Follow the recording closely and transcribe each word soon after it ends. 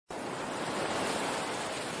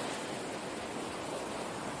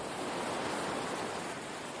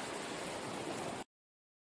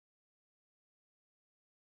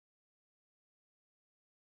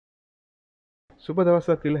සුබ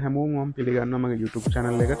දවසක් කියලා හැමෝම මම පිළිගන්නවා මගේ YouTube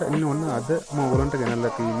channel එකට. ඉන්න ඔන්න අද මම ඔයගලන්ට ගෙනල්ලා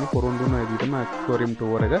තියෙන්නේ පොරොන්දුන විදිහටම Aquarium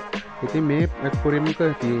tour එක. ඉතින් මේ Aquarium එක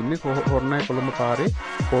තියෙන්නේ හොරණයි කොළඹ පාරේ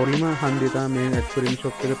කොරලිම හන්දිය තමයි මේ Aquarium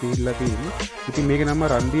shop එක පිහිටලා තියෙන්නේ. ඉතින් මේකේ නම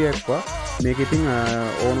Randiya Aqua. මේක ඉතින්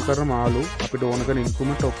ඕන කරන මාළු අපිට ඕන කරන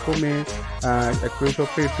ඉන්ස්ට්‍රුමන්ට් ඔක්කොම මේ Aquarium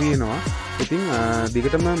shop එකේ තියෙනවා. ඉතින්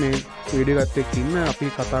දිගටම මේ වීඩියෝ එකත් එක්ක ඉන්න අපි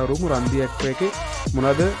කතා කරමු Randiya Aqua එකේ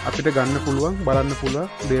මොනවද අපිට ගන්න පුළුවන් බලන්න පුළුවන්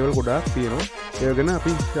දේවල් ගොඩාක් තියෙනවා. ඒ ගැන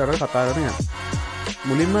අපි අර කතා කරගෙන යමු.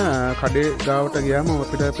 මුලින්ම කඩේ ගාවට ගියාම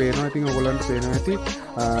අපිට පේනවා ඉතින් ඔයගොල්ලන්ට පේනවා ඇති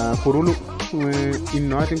කුරුළු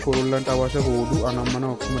ඉන්නවා. ඉතින් කුරුල්ලන්ට අවශ්‍ය කෝඩු අනම්මන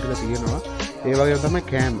ඔක්කොම ටික තියෙනවා. ඒ වගේම තමයි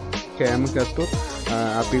කෑම ගත්තොත්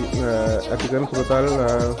අපි කරන සුරතල්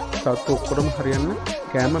සත්තු ඔක්කොටම හරියන්න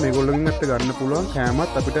කෑම මේගොල්ලෝගෙන් අත් ගන්න පුළුවන්.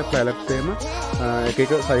 කෑමත් අපිට පැලට්ස් එහෙම එක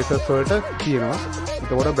එක සයිසස් වලට තියෙනවා.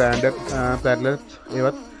 එතකොට බ්‍රෑන්ඩඩ් පැලට්ස්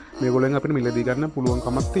ඒවත් මේගොල්ලෙන් අපිට මිලදී ගන්න පුළුවන්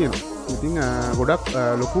කමක් තියෙනවා. ඉතින් ගොඩක්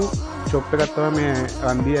ලොකු ෂොප් එකක් තමයි මේ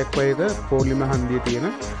Randiya Aqua එක කොරලිම හන්දිය තියෙන.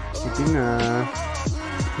 ඉතින්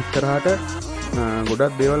ඉස්සරහට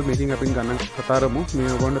ගොඩක් දේවල් මේකින් අපි ගන්න කතා කරමු.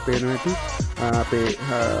 මේ ඔයගොල්ලන්ට පේනවා ඇති අපේ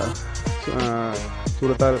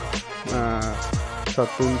සුරතල්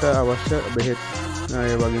සත්තුන්ට අවශ්‍ය බෙහෙත්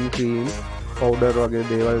ඒ වගේම ක්‍රීම් පවුඩර් වගේ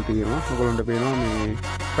දේවල් තියෙනවා. ඔයගොල්ලන්ට පේනවා මේ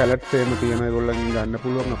පැලට්ස් එහෙම තියෙනවා. ඒගොල්ලන්ගෙන් ගන්න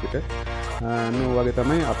පුළුවන් අපිට. වගේ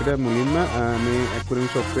තමයි අපිට මුලින්ම මේ Aquarium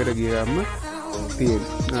shop එකට ගියාම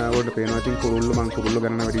තියෙන්නේ. ඔයාලට පේනවා ඉතින් කුරුල්ල මං කුරුල්ල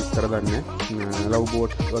ගණන වැඩි ඉස්සර දන්නේ නැහැ. ලව්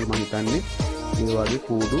බෝට් වල මං හිතන්නේ ඒ වගේ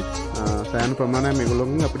කූඩු සෑහෙන ප්‍රමාණයක්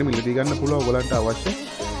මේගොල්ලෝගෙන් අපිට මිලදී ගන්න පුළුවන් ඔයගලන්ට අවශ්‍ය.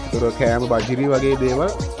 ඒතර කෑම බජිරි වගේ දේවල්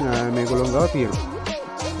මේගොල්ලෝන් ගාව තියෙනවා.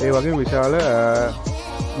 ඒ වගේම විශාල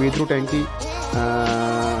වීදුරු ටැංකි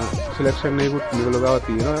සිලෙක්ෂන් එකකුත් මේගොල්ලෝ ගාව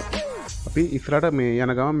තියෙනවා. අපි ඉස්සරහට මේ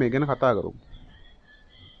යන ගමන් මේ ගැන කතා කරමු.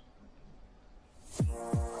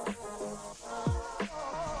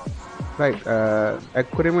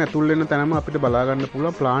 Aquarium ඇතුල් වෙන තැනම අපිට බලා ගන්න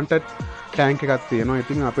පුළුවන් ප්ලාන්ටඩ් ටැංක් එකක් තියෙනවා.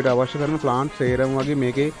 ඉතින් අපිට අවශ්‍ය කරන ප්ලාන්ට් සේරම වගේ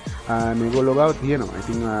මේකේ මේගොල්ලෝ ගාව තියෙනවා.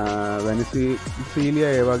 ඉතින්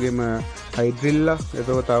වැනිසීලියා ඒ වගේම හයිඩ්‍රිල්ලා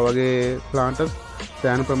එතකොට තව වගේ ප්ලාන්ට්ස්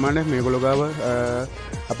සෑහෙන ප්‍රමාණයක් මේගොල්ලෝ ගාව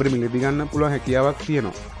අපිට මිලදී ගන්න පුළුවන් හැකියාවක්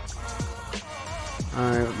තියෙනවා.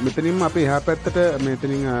 මෙතනින්ම අපි එහා පැත්තට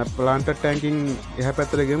මෙතනින් ප්ලාන්ටඩ් ටැංකින් එහා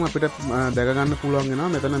පැත්තට ගියම අපිට දැක ගන්න පුළුවන්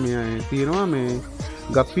වෙනවා. මෙතන මේ තියෙනවා මේ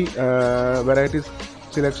ගප්පි වැරයිටිස්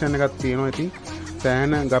සිලෙක්ෂන් එකක් තියෙනවා. ඉතින්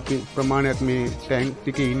සෑහෙන ගප්පි ප්‍රමාණයක් මේ ටැංක්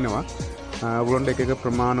ටිකේ ඉන්නවා. ඔයගොල්ලන්ට එක එක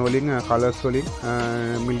ප්‍රමාණ වලින් කලර්ස් වලින්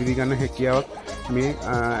මිලදී ගන්න හැකියාවක් මේ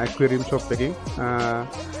Aquarium shop එකෙන්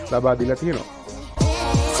ලබා දීලා තියෙනවා.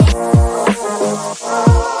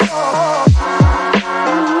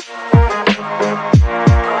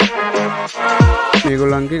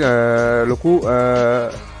 මේගොල්ලන්ගේ ලොකු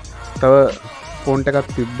තව පොන්ට එකක්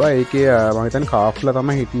තිබ්බා. ඒකේ මම හිතන්නේ කාෆ්ලා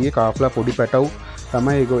තමයි හිටියේ. කාෆ්ලා පොඩි පැටව්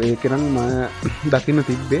තමයි ඒක නම් දකින්න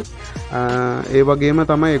තිබ්බේ. ඒ වගේම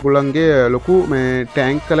තමයි ඒගොල්ලන්ගේ ලොකු මේ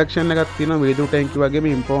ටැංක් කලෙක්ෂන් එකක් තියෙනවා. වීදුරු ටැංකි වගේම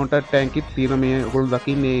ඉම්පෝර්ටඩ් ටැංකිත් තියෙනවා. මේ ඔයගොල්ලෝ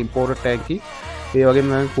දකින්නේ ඉම්පෝර්ටඩ් ටැංකි. ඒ වගේම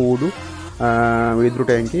කූඩු වීදුරු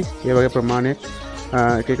ටැංකි ඒ වගේ ප්‍රමාණයක්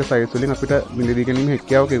එක එක සයිස් වලින් අපිට මිලදී ගැනීම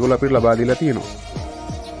හැකියාවක් ඒගොල්ලෝ අපිට ලබා දීලා තියෙනවා.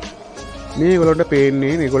 මේ ඒගොල්ලන්ට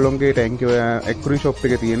පේන්නේ ඒගොල්ලොන්ගේ ටැංකි Aquarium shop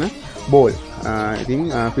එකේ තියෙන බෝල්. ඉතින්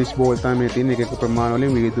ෆිෂ් බෝල් තමයි තියෙන්නේ. එක එක ප්‍රමාණ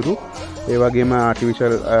වලින් වීදුරු ඒ වගේම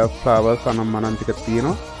ආටිෆිෂල් ෆ්ලවර්ස් අනම්මනම් ටික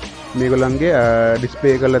තියෙනවා. මේගොල්ලන්ගේ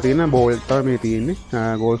ඩිස්ප්ලේ කරලා තියෙන බෝල් තමයි මේ තියෙන්නේ.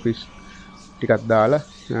 ගෝල් ෆිෂ් ටිකක් දාලා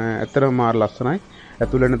ඇත්තටම මාර ලස්සනයි.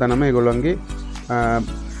 ඇතුළ වෙන තැනම ඒගොල්ලන්ගේ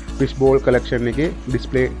ෆිෂ් බෝල් කලෙක්ෂන් එකේ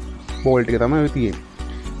ඩිස්ප්ලේ බෝල් ටික තමයි තියෙන්නේ.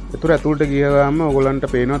 ඒතර ඇතුළට ගියාම ඔයගොල්ලන්ට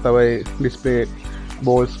පේනවා තව ඩිස්ප්ලේ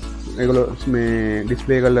බෝල්ස් ඒගොල්ලෝ මේ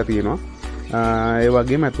ඩිස්ප්ලේ කරලා තියෙනවා. ඒ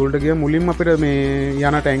වගේම ඇතුළට ගියා මුලින්ම අපිට මේ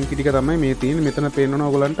යන ටැංකි ටික තමයි මේ තියෙන්නේ. මෙතන පේනවා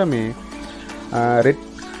ඔයගොල්ලන්ට මේ රෙඩ්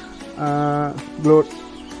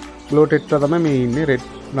ග්ලෝ ටෙට්‍රා තමයි මේ ඉන්නේ. රෙඩ්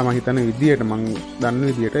නම් හිතන විදියට මම දන්න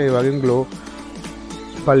විදියට. ඒ වගේම ග්ලෝ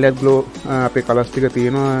පල්ලයක් ග්ලෝ අපේ කලර්ස් ටික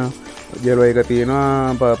තියෙනවා. yellow එක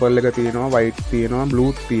තියෙනවා, purple එක තියෙනවා, white තියෙනවා,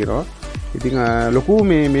 blue තියෙනවා. ඉතින් ලොකු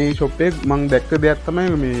මේ shop එකේ මම දැක්ක දෙයක්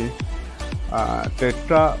තමයි මේ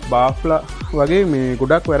ටෙට්‍රා බාෆ්ලා වගේ මේ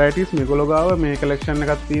ගොඩක් වැරයිටිස් මේගොල්ලෝ ගාව මේ කලෙක්ෂන්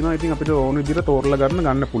එකක් තියෙනවා. ඉතින් අපිට ඕන විදිහට තෝරලා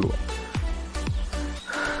ගන්න පුළුවන්.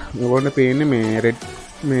 මේගොල්ලන්ට පේන්නේ මේ රෙඩ්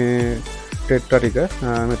මේ ටෙට්‍රා ටික.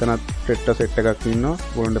 මෙතනත් ටෙට්‍රා සෙට් එකක් ඉන්නවා.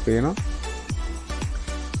 ඔයගොල්ලන්ට පේනවා.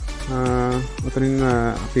 මෙතනින්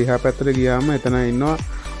අපි එහා පැත්තට ගියාම එතන ඉන්නවා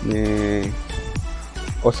මේ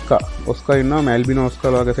ඔස්කා ඉන්නවා. මැල්බිනෝ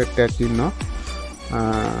ඔස්කා වගේ සෙට් එකක් ඉන්නවා.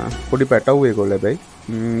 පොඩි පැටව් ඒගොල්ලෝ හැබැයි.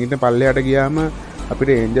 ඊට පල්ලෙහාට ගියාම අපිට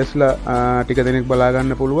ඒන්ජල්ස්ලා ටික දෙනෙක් බලා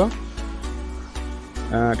ගන්න පුළුවන්.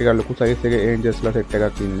 ටිකක් ලොකු සයිස් එකේ ඒන්ජල්ස්ලා සෙට්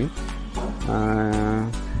එකක් ඉන්නේ.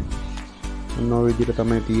 ඔන්න ඔය විදිහට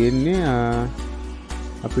තමයි තියෙන්නේ.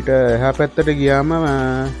 අපිට එහා පැත්තට ගියාම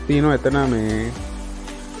තියෙනවා එතන මේ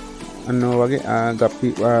අන්න වගේ ගප්පි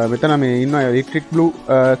මෙතන මේ ඉන්නවා ඉලෙක්ට්‍රික් බ්ලූ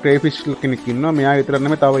ක්‍රේෆිෂ් කෙනෙක් ඉන්නවා. මෙයා විතර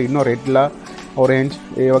නෙමෙයි තව ඉන්නවා රෙඩ්ලා ඔරෙන්ජ්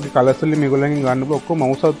ඒ වගේ කලර්ස් වලින් මේගොල්ලන්ගෙන් ගන්න පුළුවන්. ඔක්කොම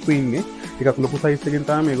මවුස් අවුට්පු ඉන්නේ. ටිකක් ලොකු සයිස් එකකින්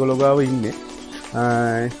තමයි මේගොල්ලෝ ගාව ඉන්නේ.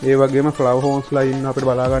 ඒ වගේම ෆ්ලවර් හෝන්ස්ලා ඉන්න අපිට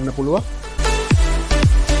බලා ගන්න පුළුවන්.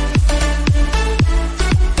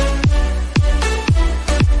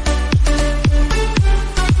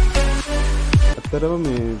 ඇත්තටම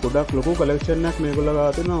මේ ගොඩක් ලොකු කලෙක්ෂන් එකක් මේගොල්ලෝ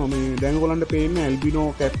ගාව තියෙනවා. මේ දැන් ඔයගොල්ලන්ට පේන්නේ ඇල්බිනෝ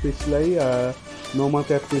කැට්ෆිෂ්ලයි නෝමල්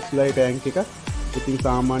කැට්ෆිෂ්ලයි ටැංක් එකක්. ඉතින්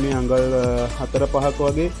සාමාන්‍ය අඟල් 4-5ක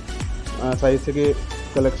වගේ සයිස් එකේ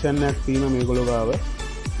කලෙක්ෂන් එකක් තියෙනවා මේගොල්ලෝ ගාව.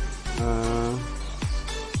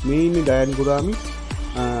 මේ ඉන්නේ ඩයන් ගුරාමි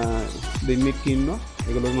දෙන්නෙක් ඉන්නවා.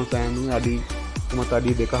 ඒගොල්ලෝම සෑම අඩි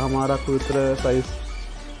 2.5ක් විතර සයිස්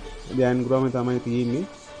ඩයන් ගුරාමි තමයි තියෙන්නේ.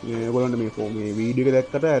 ඒගොල්ලන්ට මේ වීඩියෝ එක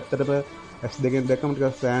දැක්කට ඇත්තටම S2 එකෙන් දැක්කම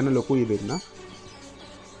ටිකක් සෑහෙන ලොකුයි දෙන්න.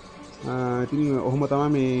 ඉතින් ඔහොම තමයි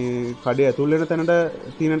මේ කඩේ ඇතුල් වෙන තැනට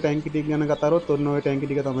තියෙන ටැංකි ටික ගැන කතා කරොත් ඔන්න ඔය ටැංකි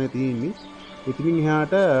ටික තමයි තියෙන්නේ. ඉතින්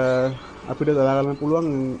එහාට අපිට දලා ගන්න පුළුවන්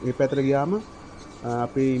මේ පැත්තට ගියාම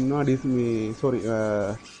අපි ඉන්නවා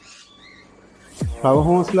ෆ්ලවර්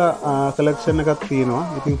හෝන්ස්ලා කලෙක්ෂන් එකක් තියෙනවා.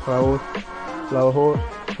 ඉතින් ෆ්ලවර්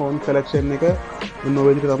හෝන් කලෙක්ෂන් එක ඔන්න ඔය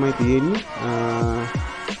විදිහට තමයි තියෙන්නේ.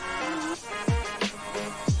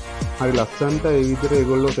 හරි ලස්සනට ඒ විදිහට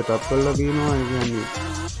ඒගොල්ලෝ සෙටප් කරලා තියෙනවා. ඒ කියන්නේ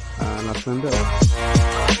ලස්සනට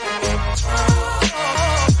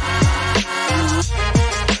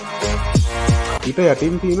ඊට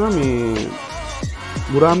යටින් තියෙනවා මේ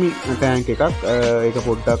ගුරාමි ටැංක් එකක්. ඒක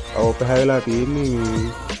පොඩ්ඩක් අවපහැවලා තියෙන්නේ මේ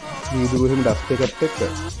වීදුරු එහෙම ඩස්ට් එකත් එක්ක.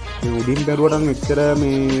 මේ උඩින් බැලුවට නම් එච්චර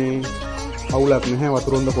මේ අවුලක් නැහැ.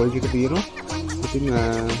 වතුර හොඳ පොල් ටික තියෙනවා. ඉතින්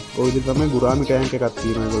ඔය විදිහට තමයි ගුරාමි ටැංක් එකක්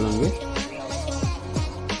තියෙනවා ඒගොල්ලන්ගේ.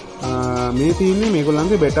 මේ තියෙන්නේ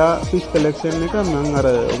මේගොල්ලන්ගේ බෙටා ෆිෂ් කලෙක්ෂන් එක. මම අර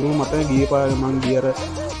ඔගොල්ලෝ මතක ගියේ පාර මම ගියර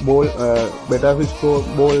බෝල් බෙටා ෆිෂ්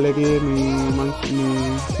බෝල් එකේ මම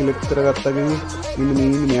සිලෙක්ට් කරගත්තාගෙන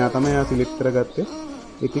ඉන්න මෙයා තමයි සිලෙක්ට් කරගත්තේ.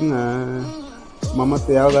 ඉතින් මමත්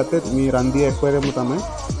එයාව ගත්තේ මේ රන්දිය ඇක්වැරියම් තමයි.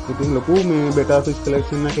 ඉතින් ලොකු මේ බෙටා ෆිෂ්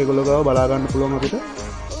කලෙක්ෂන් එක ඒගොල්ලෝ ගාව බලා ගන්න පුළුවන් අපිට.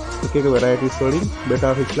 එක එක වෙරයිටිස් වලින්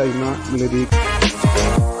බෙටා ෆිෂ්ලා ඉන්නවා මිලදී.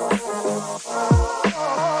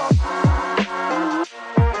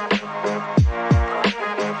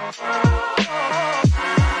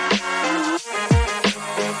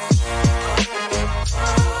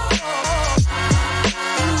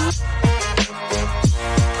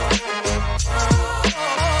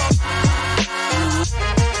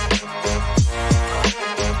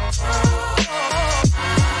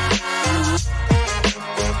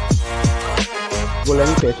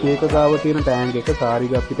 ගොල්ලන්ගේ පැටි එක ගාව තියෙන ටැංක් එක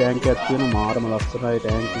සාරිගප්පි ටැංක් එකක් තියෙනවා. මාරම ලස්සනයි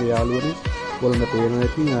ටැංක් එක යාළුවනේ. ගොල්ලන්ට පේනවා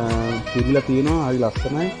ඉතින් පිළිලා තියෙනවා. හරි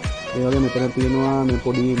ලස්සනයි. ඒ වගේ මෙතන තියෙනවා මේ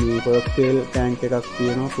පොඩි මේ පර්ස්කේල් ටැංක් එකක්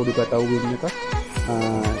තියෙනවා. පොඩි පැටවු වින් එකක්.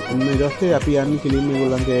 ඉන්න ඊටස්සේ අපි යන්නේ කිලින්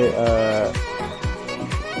මේගොල්ලන්ගේ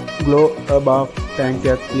ග්ලෝ බාෆ් ටැංක්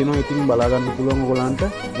එකක් තියෙනවා. ඉතින් බලා ගන්න පුළුවන් ඔයගොල්ලන්ට.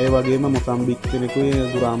 ඒ වගේම මොසම්බික්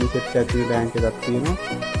කෙනෙකුගේ ගුරාමි සෙට් එකක් තියෙන ටැංක් එකක් තියෙනවා.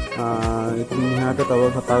 ඉතින් එහාට තව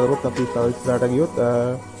කතා කරොත් අපි තව ඉස්සරහට ගියොත්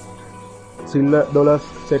සිල්වර් ඩොලර්ස්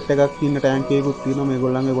සෙට් එකක් තියෙන ටැංක් එකකුත් තියෙනවා.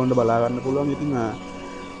 මේගොල්ලන්ගේ ගොන්න බලා ගන්න පුළුවන්. ඉතින්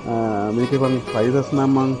මේකේ මම ප්‍රයිසස්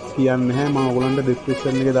නම් මම කියන්නේ නැහැ. මම ඔයගොල්ලන්ට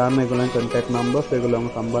ඩිස්ක්‍රිප්ෂන් එකේ දාන්න ඒගොල්ලන්ගේ contact numbers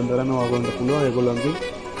ඒගොල්ලන්ව සම්බන්ධ කරන්න ඔයගොල්ලන්ට පුළුවන් ඒගොල්ලන්ගේ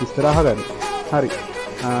ඉස්සරහ ගන්න. හරි.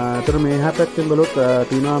 ඒතර මේ එහා පැත්තෙන් බලොත්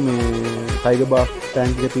තියෙනවා මේ ටයිගර් බාෆ්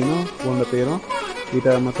ටැංක් එක තියෙනවා. ගොන්න පේනවා. ඊට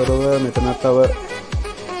අමතරව මෙතන තව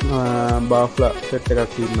බාෆ්ලා සෙට්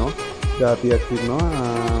එකක් ඉන්නවා. ජාතියක් ඉන්නවා.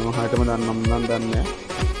 මහාටම දන්නම් නම් දන්නේ නැහැ.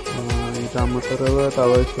 ඊට අමතරව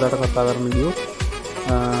තව ඉස්සරහට කතා කරන්න ගියොත්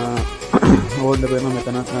ඕඩ් වෙන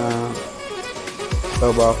මෙතන තව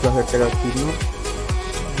බාෆ්ලා සෙට් එකක් ඉන්නවා.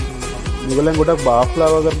 මේගොල්ලන් ගොඩක් බාෆ්ලා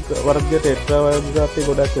වර්ගයේ ටෙට්‍රා වර්ගات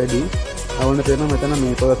ගොඩක් වැඩි. අවුන්න තේරෙනවා මෙතන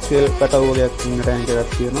මේ පර්ස්කේල් පැටව වගේක් ඉන්න ටැංක්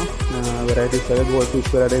එකක් තියෙනවා. වෙරයිටිස් වල ගෝල්ඩ්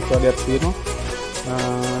ෆිෂ් වෙරයිටිස් වගේක් තියෙනවා.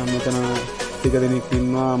 මෙතන ටික දෙනෙක්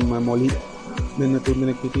ඉන්නවා. මොලි දෙන්න 3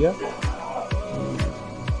 දෙනෙක් හිටියා.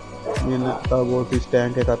 මෙන්න තව ගෝල්ඩ් ෆිෂ්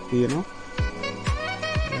ටැංක් එකක් තියෙනවා.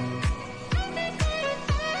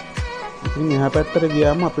 ඉතින් එහා පැත්තට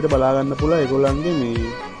ගියාම අපිට බලා ගන්න පුළුවන් ඒගොල්ලන්ගේ මේ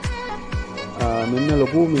මෙන්න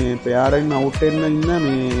ලොකු මේ පෙයාරෙන් අවුට් වෙන්න ඉන්න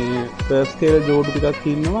මේ ෆර්ස්ට් ස්කේල් ජෝඩු ටිකක්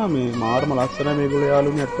ඉන්නවා. මේ මාර්ම ලස්සනයි මේගොල්ලෝ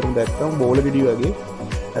යාළුවනේ. ඇත්තටම දැක්කම බෝල ගෙඩි වගේ.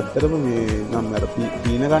 ඇත්තටම මේ නම් අර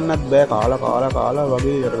පීන ගන්නත් බෑ. කාලා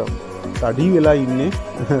වගේ අර ටඩි වෙලා ඉන්නේ.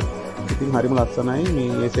 ඉතින් හරිම ලස්සනයි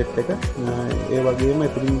මේ සෙට් එක. ඒ වගේම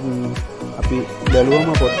ඉතින් අපි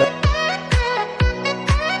බැලුවම පොඩ්ඩක්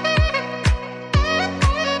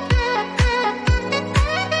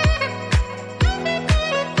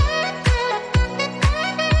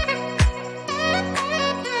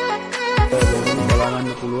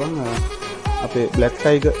පුළුවන් අපේ බ්ලැක්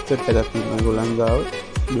ටයිගර් සෙට් එකක් තියෙනවා ඒගොල්ලන් ගාව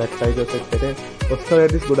බ්ලැක් ටයිගර් සෙට් එකේ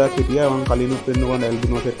ඔස්ට්‍රේලියාස් ගොඩක් හිටියා මම කලිනුත් වෙන්න ඕන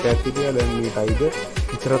ඇල්බිනෝ සෙට් එකක් හිටියා දැන් මේ ටයිගර්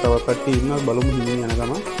ඉතර තව කට්ටිය ඉන්නවා බලමු හිමින් යන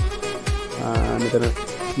ගමන් මෙතන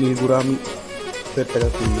නීල් ගුරාමි සෙට්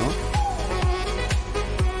එකක් ඉන්නවා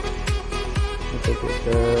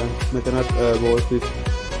මෙතනත් ගෝල්ඩ් ෆිෂ්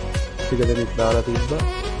ටික දෙනෙක් දාලා තිබ්බා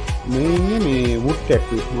මේ ඉන්නේ මේ වුඩ්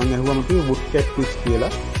කැට්ෆිෂ් මම අහුවම කිව්වා වුඩ් කැට්ෆිෂ්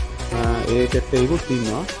කියලා ඒ සෙට් එකකුත්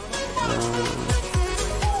ඉන්නවා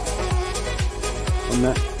ඔන්න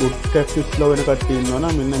වුඩ් කැට්ෆිෂ් ලා වෙන කට්ටිය ඉන්නවා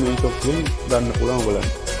නම් මෙන්න මේ ෂොප් එකෙන් ගන්න පුළුවන්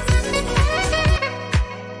ඔයගලන්ට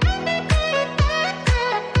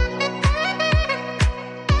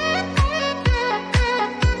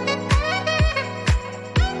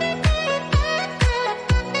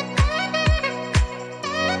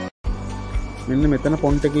මෙන්න මෙතන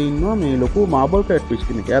පොන්ට් එකේ ඉන්නවා මේ ලොකු මාබල් කැට්ෆිෂ්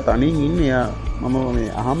කෙනෙක්. එයා තනියෙන් ඉන්නේ. එයා මම මේ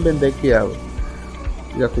අහම්බෙන් දැක්කේ යාව.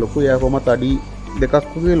 ටිකක් ලොකුයි එයා කොහමත් අඩි දෙකක්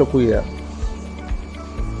වගේ ලොකුයි එයා.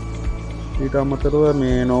 ඊට අමතරව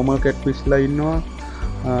මේ normal catfish ලා ඉන්නවා.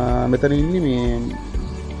 මෙතන ඉන්නේ මේ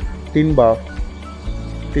tin bath.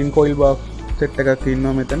 tin coil bath set එකක්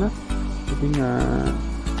ඉන්නවා මෙතන. ඉතින්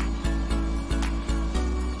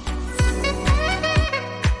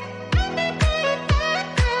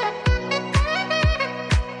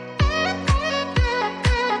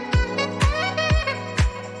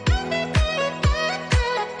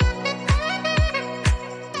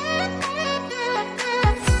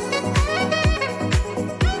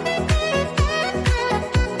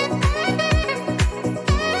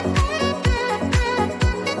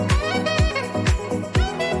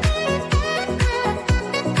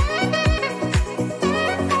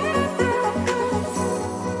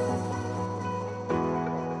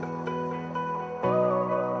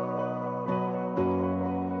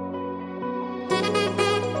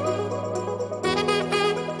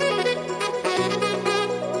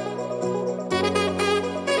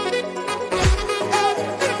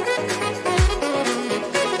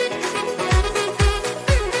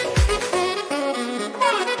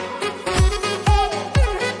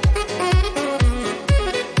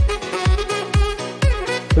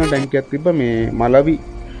ටැංක් එකක් තිබ්බා මේ මලවි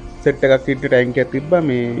සෙට් එකක් ඉන්න ටැංක් එකක් තිබ්බා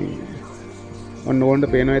මේ ඔන්න ඕන්න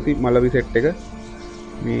පේනවා ඇති මලවි සෙට් එක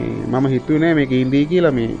මේ මම හිතුවේ නෑ මේක ඉඳී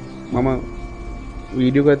කියලා මේ මම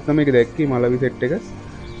වීඩියෝ එකක් තමයි මේක දැක්කේ මලවි සෙට් එක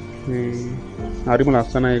මේ හරිම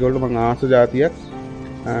ලස්සනයි ඒගොල්ලෝ මං ආස జాතියක්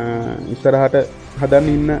ඉස්සරහට හදන්න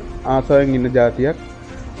ඉන්න ආසාවෙන් ඉන්න జాතියක්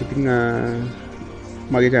ඉතින්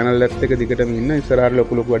මගේ channel එකත් එක දිගටම ඉන්න ඉස්සරහට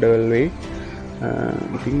ලොකු ලොකු වැඩවල වෙයි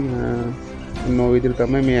ඉතින් නෝ විදිහට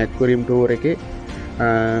තමයි මේ aquarium tour එකේ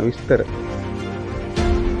විස්තර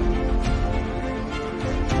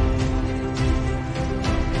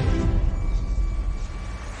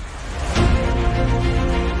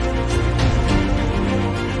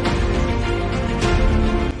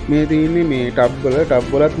මේ තියෙන්නේ මේ ටබ්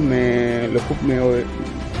වලත් මේ ලොකු මේ ඔය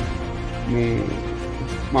මේ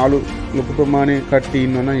මාළු ලොකු ප්‍රමාණයක කට්ටිය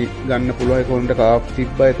ඉන්නවනම් ගන්න පුළුවන් ඒකෝන්ට කාප්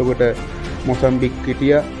තිබ්බා එතකොට මොසම්බික්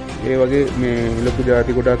හිටියා ඒ වගේ මේ ලොකු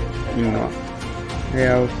ಜಾති ගොඩක් ඉන්නවා.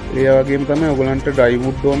 ඒ වගේම තමයි ඔයගලන්ට ඩ්‍රයි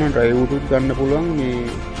වුඩ් ඕන ඩ්‍රයි වුඩ් ගන්න පුළුවන් මේ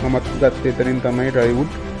මමත් ගත්තේ එතනින් තමයි ඩ්‍රයි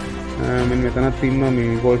වුඩ්. මෙන්න මෙතනත් ඉන්නවා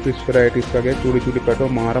මේ ගෝල්ඩ් ෆිෂ් වැරයිටිස් වගේ චුඩි චුඩි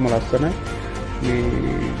පැටව මාරම ලස්සනයි.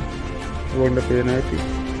 මේ ගොඩ පේනවා ඇති.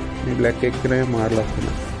 මේ බ්ලැක් එක් කෙනා මාර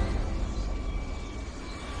ලස්සනයි.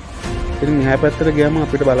 ඉතින් මෙහා පැත්තට ගියාම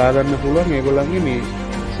අපිට බලා ගන්න පුළුවන් මේගොල්ලන්ගේ මේ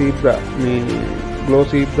සීබ්‍රා මේ ග්ලෝ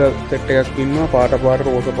සීබ්‍රා සෙට් එකක් ඉන්නවා පාට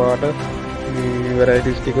රෝස පාට මේ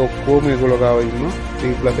වැරයිටිස් ටික ඔක්කොම මේගොල්ලෝ ගාව ඉන්නවා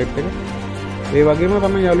සීබ්‍රා සෙට් එක. ඒ වගේම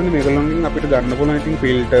තමයි යාළුවනේ මේගොල්ලන්ගෙන් අපිට ගන්න පුළුවන් ඉතින්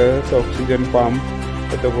ෆිල්ටර්ස් ඔක්සිජන්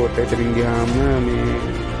පම්ප් එතකොට එතනින් ගියාම මේ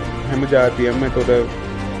හැම જાතියක්ම එතකොට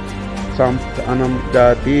සම්ප් අනම්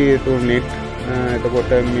જાති එතකොට net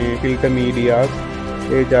එතකොට මේ ෆිල්ටර් මීඩියාස්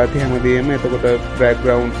ඒ જાති හැමදේම එතකොට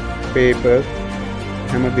බෑග්ග්‍රවුන්ඩ් පේපර්ස්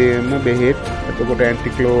හැමදේම බෙහෙත් එතකොට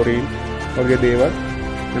ඇන්ටි ක්ලෝරින් වගේ දේවල්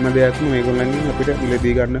හැම දෙයක්ම මේගොල්ලන්ගෙන් අපිට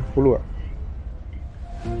මිලදී ගන්න පුළුවන්.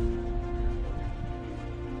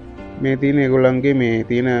 මේ තියෙන ඒගොල්ලන්ගේ මේ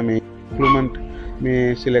තියෙන මේ ඉම්ප්ලිමන්ට් මේ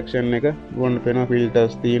සිලෙක්ෂන් එක ගොන්න පේනවා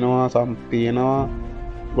ෆිල්ටර්ස් තියෙනවා සම්ප් තියෙනවා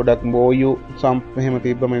ගොඩක් බෝයු සම්ප් එහෙම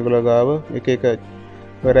තිබ්බ මේගොල්ලෝ ගාව එක එක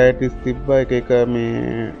වැරයිටිස් තිබ්බා එක එක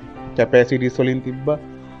මේ කැපැසිටිස් වලින් තිබ්බා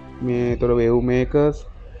මේ ඒතර වේව් මේකර්ස්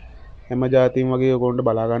හැම જાතියින් වගේ ඔයගොල්ලන්ට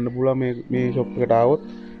බලා ගන්න පුළුවන් මේ ෂොප් එකට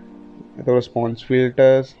ආවොත් එතකොට ස්පොන්ජ්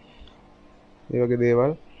ෆිල්ටර්ස් ඒ වගේ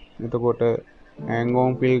දේවල් එතකොට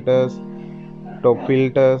ඇන්ගෝන් ෆිල්ටර්ස් ටොප්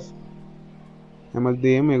ෆිල්ටර්ස්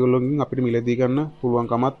හැමදේම ඒගොල්ලෝගෙන් අපිට මිලදී ගන්න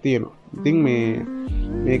පුළුවන්කමක් තියෙනවා. ඉතින්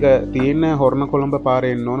මේක තියෙන හොරණ කොළඹ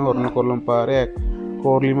පාරේ එන්න ඕන හොරණ කොළඹ පාරේ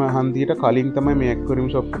කෝරලිම හන්දියට කලින් තමයි මේ ඇක්වරියම්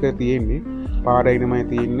ෂොප් එක තියෙන්නේ. පාරයිනමයි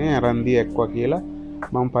තියෙන්නේ Randiya Aqua කියලා.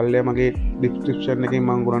 මම පල්ලෙය මගේ ඩිස්ක්‍රිප්ෂන් එකෙන්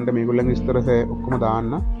මම ඔයගොල්ලන්ට මේගොල්ලන්ගේ විස්තර ඔක්කොම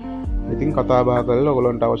දාන්න. ඉතින් කතා බහ කරලා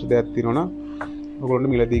ඔයගොල්ලන්ට අවශ්‍ය දෙයක් තියෙනවා නම්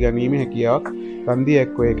ඔයගොල්ලන්ට මිලදී ගැනීමේ හැකියාවක් Randiya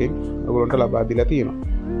Aqua එකෙන් ඔයගොල්ලන්ට ලබා දීලා තියෙනවා.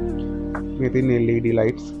 මේ තියෙන LED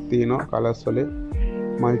lights තියෙනවා කලර්ස් වල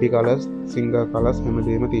multi colors single colors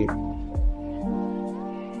හැමදේම තියෙනවා.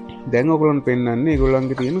 දැන් ඔයගොල්ලන්ට පෙන්නන්නේ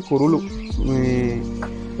ඒගොල්ලන්ගේ තියෙන කුරුළු මේ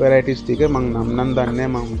varieties ටික මම නම් දන්නේ නැහැ.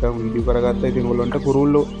 මම උන්ට වීඩියෝ කරගත්තා. ඉතින් ඔයගොල්ලන්ට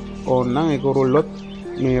කුරුල්ලෝ ඕන නම් ඒ කුරුල්ලොත්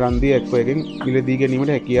මේ Randiya Aqua එකෙන් මිලදී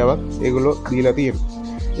ගැනීමට හැකියාවක් ඒගොල්ලෝ දීලා තියෙනවා.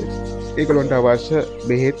 ඒගොල්ලන්ට අවශ්‍ය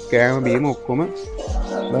බෙහෙත් කෑම බීම ඔක්කොම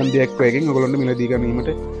Randiya Aqua එකෙන් ඔයගොල්ලන්ට මිලදී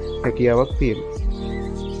ගැනීමට හැකියාවක් තියෙනවා.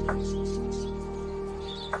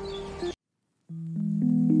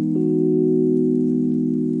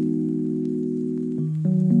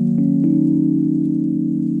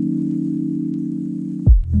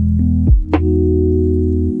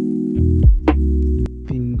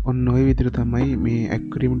 ඔය විදිහට තමයි මේ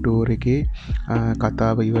ඇක්වරියම් ටූර් එකේ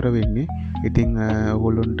කතාව ඉවර වෙන්නේ. ඉතින්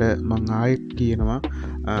ඔයගොල්ලොන්ට මම ආයෙත් කියනවා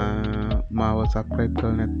මාව සබ්ස්ක්‍රයිබ්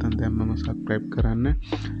කරලා නැත්නම් දැන් මම සබ්ස්ක්‍රයිබ් කරන්න.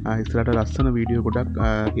 ඉස්සරහට ලස්සන වීඩියෝ ගොඩක්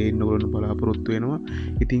ගේන්න ඔයගොල්ලෝ බලාපොරොත්තු වෙනවා.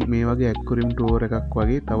 ඉතින් මේ වගේ ඇක්වරියම් ටූර් එකක්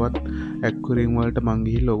වගේ තවත් ඇක්වරියම් වලට මම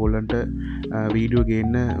ගිහිල්ලා ඔයගොල්ලන්ට වීඩියෝ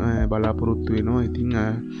ගේන්න බලාපොරොත්තු වෙනවා. ඉතින්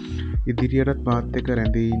ඉදිරියටත් මාත් එක්ක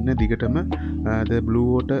රැඳී ඉන්න දිගටම the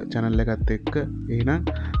BlueWater channel එකත් එක්ක එහෙනම්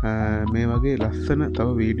මේ වගේ ලස්සන තව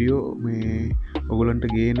වීඩියෝ මේ ඔයගොල්ලන්ට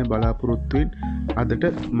ගේන්න බලාපොරොත්තු වෙන අදට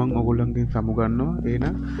මම ඔයගොල්ලන්ගෙන් සමුගන්නවා.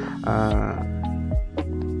 එහෙනම්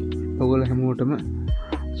ඔයගොල්ලෝ හැමෝටම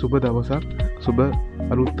සුබ දවසක් සුබ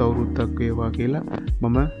අලුත් අවුරුද්දක් වේවා කියලා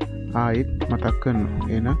මම ආයෙත් මතක් කරනවා.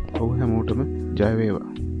 එහෙනම් ඔව් හැමෝටම ජය වේවා.